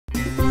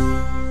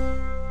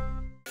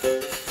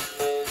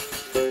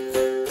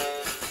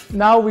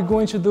Now we're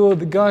going to do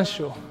the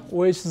gancho,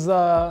 which is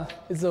a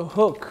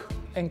hook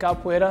in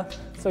capoeira.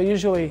 So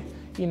usually,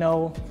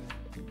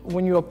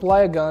 when you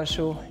apply a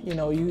gancho,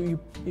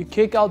 you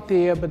kick out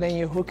there, but then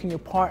you're hooking your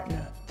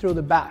partner through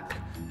the back.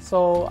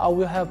 So I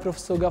will have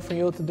Professor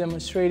Galfuino to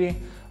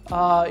demonstrating.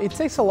 It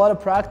takes a lot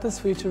of practice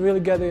for you to really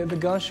get the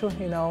gancho.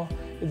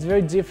 It's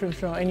very different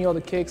from any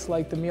other kicks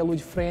like the Meia Lua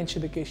de Frente,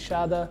 the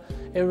queixada.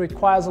 It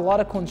requires a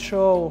lot of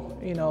control,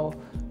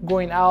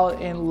 going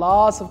out and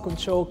lots of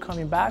control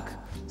coming back.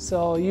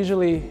 So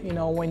usually,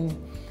 when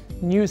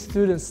new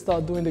students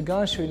start doing the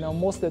gancho,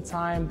 most of the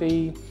time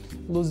they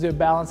lose their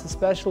balance,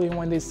 especially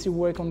when they still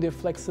work on their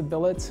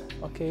flexibility,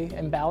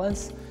 and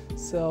balance.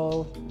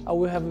 So I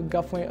will have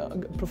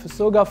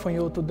Professor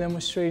Galfuino to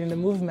demonstrate in the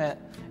movement,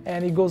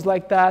 and it goes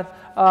like that.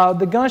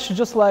 The gancho,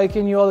 just like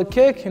any other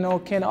kick,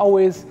 can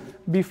always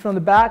be from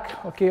the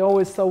back.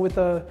 Always start with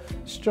a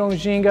strong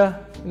ginga,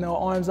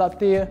 arms out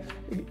there.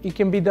 It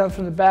can be done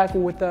from the back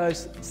with a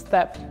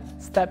step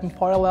in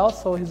parallel.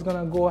 So he's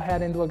gonna go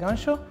ahead and do a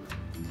gancho,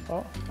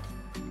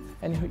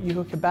 and you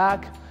hook it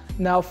back.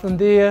 Now from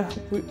there,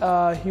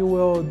 he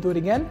will do it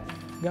again,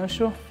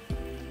 gancho,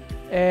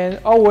 and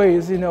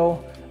always,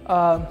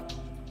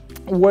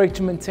 work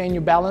to maintain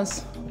your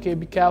balance.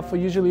 Be careful.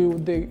 Usually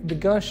with the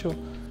gancho,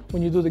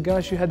 when you do the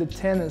gancho, you have the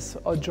tendency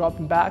of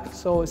dropping back.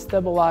 So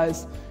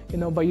stabilize,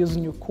 by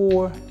using your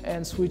core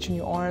and switching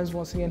your arms.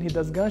 Once again, he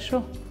does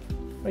gancho,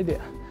 right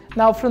there.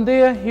 Now from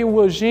there, he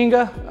will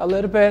ginga a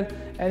little bit,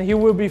 and he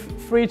will be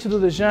free to do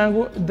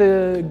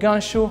the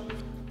gancho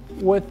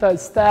with a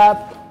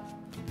step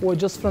or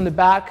just from the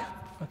back,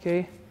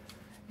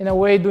 In a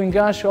way, doing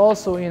gancho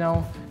also,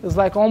 it's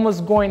like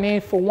almost going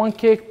in for one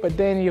kick, but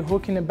then you're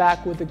hooking it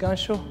back with the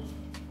gancho.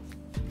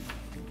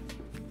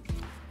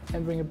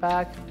 And bring it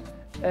back,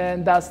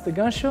 and that's the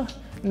gancho.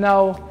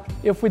 Now,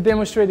 if we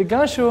demonstrate the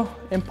gancho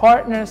in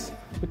partners,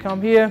 we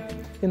come here,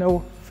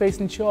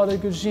 facing each other,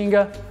 good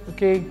ginga,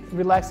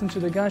 relax into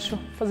the gancho.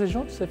 Fazer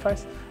junto, você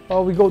faz.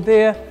 Or we go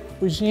there,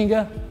 we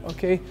ginga,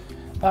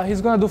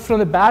 he's gonna do from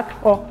the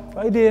back,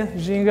 right there,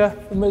 ginga,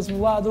 do mesmo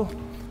lado,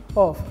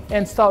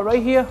 and start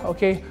right here,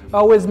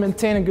 Always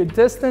maintain a good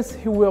distance.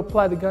 He will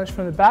apply the gancho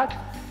from the back,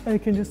 and you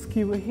can just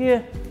keep it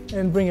here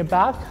and bring it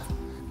back.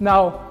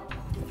 Now,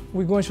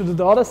 we're going to do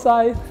the other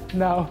side.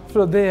 Now,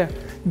 from there,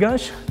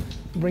 gancho,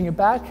 bring it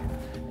back,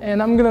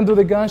 and I'm gonna do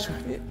the gancho,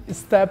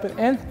 step it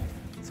in.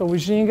 So we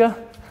ginga,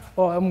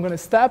 or I'm gonna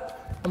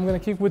step, I'm gonna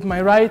kick with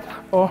my right,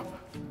 or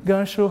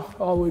gancho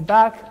all the way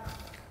back,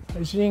 I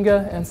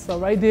ginga, and so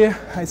right there,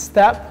 I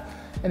step,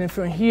 and then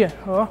from here,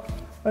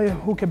 I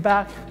hook it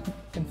back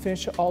and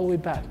finish it all the way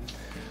back.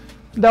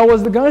 That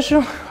was the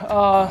gancho.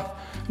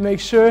 Make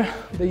sure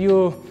that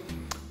you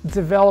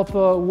develop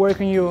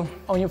work on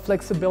your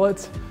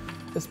flexibility,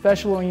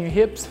 especially on your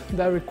hips.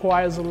 That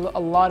requires a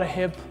lot of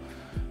hip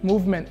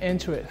movement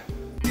into it.